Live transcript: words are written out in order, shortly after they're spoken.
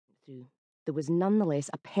through, there was nonetheless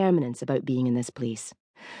a permanence about being in this place,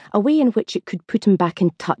 a way in which it could put him back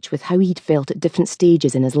in touch with how he'd felt at different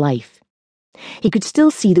stages in his life. He could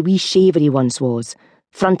still see the wee shaver he once was,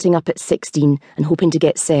 fronting up at 16 and hoping to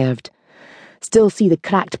get served. Still see the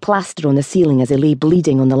cracked plaster on the ceiling as he lay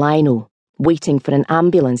bleeding on the lino, waiting for an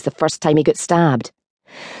ambulance the first time he got stabbed.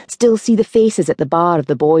 Still see the faces at the bar of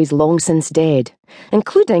the boys long since dead,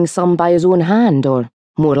 including some by his own hand or,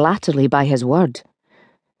 more latterly, by his word.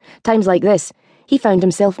 Times like this, he found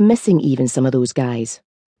himself missing even some of those guys,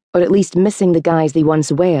 or at least missing the guys they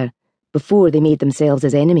once were, before they made themselves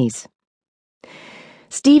his enemies.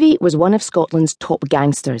 Stevie was one of Scotland's top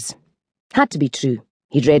gangsters. Had to be true.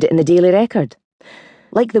 He'd read it in the Daily Record.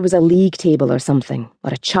 Like there was a league table or something,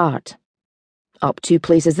 or a chart. Up 2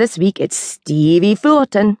 places this week, it's Stevie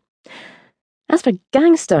Fullerton. As for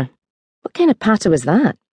gangster, what kind of patter was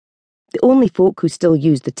that? The only folk who still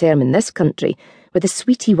used the term in this country were the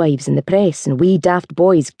sweetie wives in the press and wee daft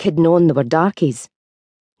boys kidding on they were darkies.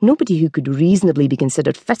 Nobody who could reasonably be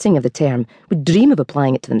considered fitting of the term would dream of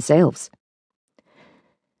applying it to themselves.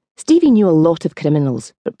 Stevie knew a lot of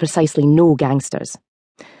criminals, but precisely no gangsters.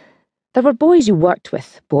 There were boys you worked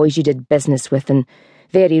with, boys you did business with, and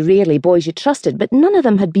very rarely boys you trusted, but none of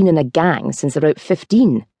them had been in a gang since about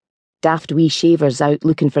 15. Daft wee shavers out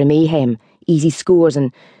looking for mayhem, easy scores,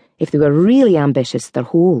 and, if they were really ambitious, their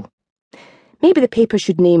hole. Maybe the paper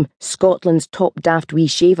should name Scotland's top daft wee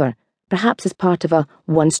shaver, perhaps as part of a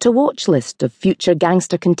once-to-watch list of future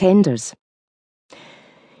gangster contenders.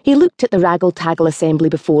 He looked at the raggle-taggle assembly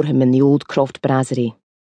before him in the old Croft brasserie.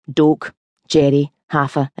 Doak, Jerry,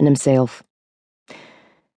 Haffa, and himself.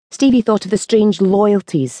 Stevie thought of the strange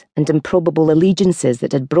loyalties and improbable allegiances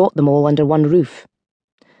that had brought them all under one roof.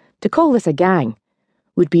 To call this a gang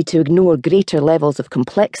would be to ignore greater levels of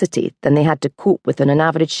complexity than they had to cope with in an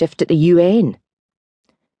average shift at the UN.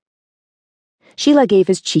 Sheila gave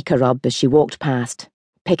his cheek a rub as she walked past,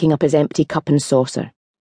 picking up his empty cup and saucer.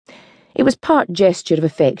 It was part gesture of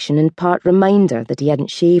affection and part reminder that he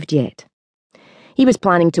hadn't shaved yet. He was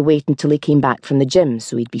planning to wait until he came back from the gym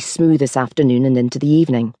so he'd be smooth this afternoon and into the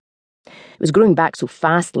evening. It was growing back so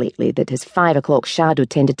fast lately that his 5 o'clock shadow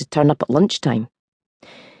tended to turn up at lunchtime.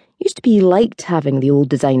 Used to be he liked having the old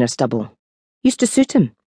designer stubble. Used to suit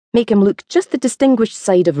him, make him look just the distinguished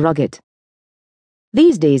side of rugged.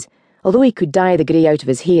 These days, although he could dye the grey out of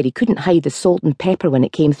his hair, he couldn't hide the salt and pepper when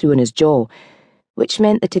it came through on his jaw, which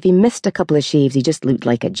meant that if he missed a couple of shaves he just looked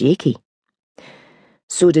like a jakey.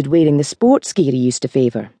 So did wearing the sports gear he used to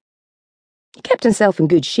favour. He kept himself in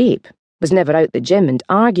good shape, was never out the gym and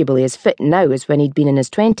arguably as fit now as when he'd been in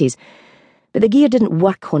his 20s, but the gear didn't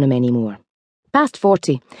work on him anymore. Past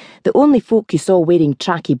 40, the only folk you saw wearing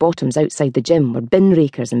tracky bottoms outside the gym were bin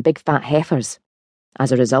rakers and big fat heifers.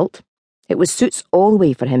 As a result, it was suits all the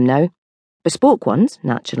way for him now. Bespoke ones,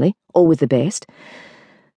 naturally, always the best.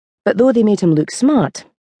 But though they made him look smart,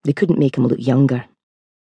 they couldn't make him look younger.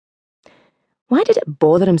 Why did it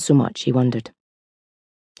bother him so much, he wondered.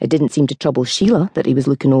 It didn't seem to trouble Sheila that he was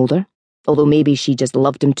looking older, although maybe she just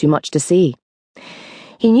loved him too much to say.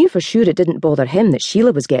 He knew for sure it didn't bother him that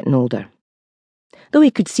Sheila was getting older. Though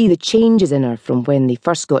he could see the changes in her from when they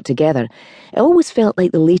first got together, it always felt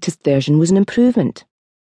like the latest version was an improvement.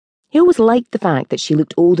 He always liked the fact that she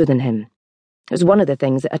looked older than him. It was one of the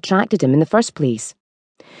things that attracted him in the first place.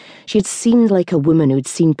 She had seemed like a woman who had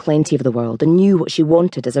seen plenty of the world and knew what she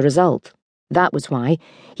wanted as a result. That was why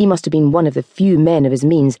he must have been one of the few men of his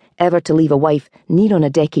means ever to leave a wife near on a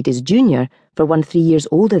decade his junior for one 3 years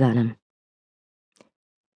older than him.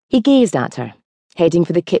 He gazed at her, heading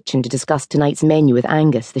for the kitchen to discuss tonight's menu with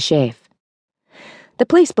Angus, the chef. The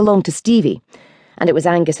place belonged to Stevie, and it was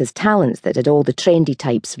Angus's talents that had all the trendy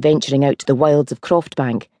types venturing out to the wilds of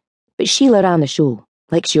Croftbank, but Sheila ran the show,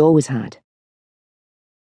 like she always had.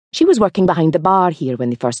 She was working behind the bar here when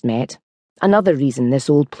they first met, another reason this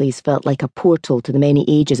old place felt like a portal to the many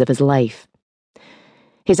ages of his life.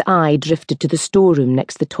 His eye drifted to the storeroom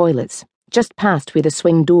next to the toilets, just past where the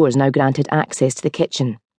swing doors now granted access to the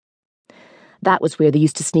kitchen. That was where they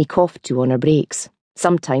used to sneak off to on her breaks,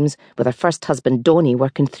 sometimes with her first husband Donnie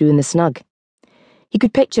working through in the snug. He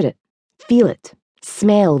could picture it, feel it,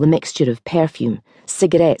 smell the mixture of perfume,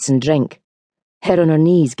 cigarettes and drink. Her on her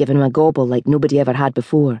knees giving him a gobble like nobody ever had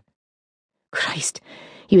before. Christ,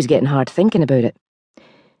 he was getting hard thinking about it.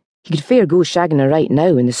 He could fair go shagging her right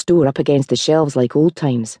now in the store up against the shelves like old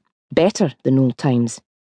times. Better than old times.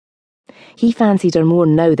 He fancied her more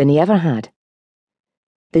now than he ever had.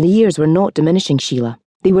 The years were not diminishing Sheila.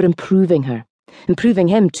 They were improving her. Improving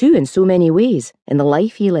him too in so many ways. In the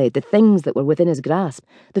life he led, the things that were within his grasp,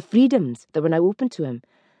 the freedoms that were now open to him.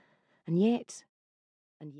 And yet,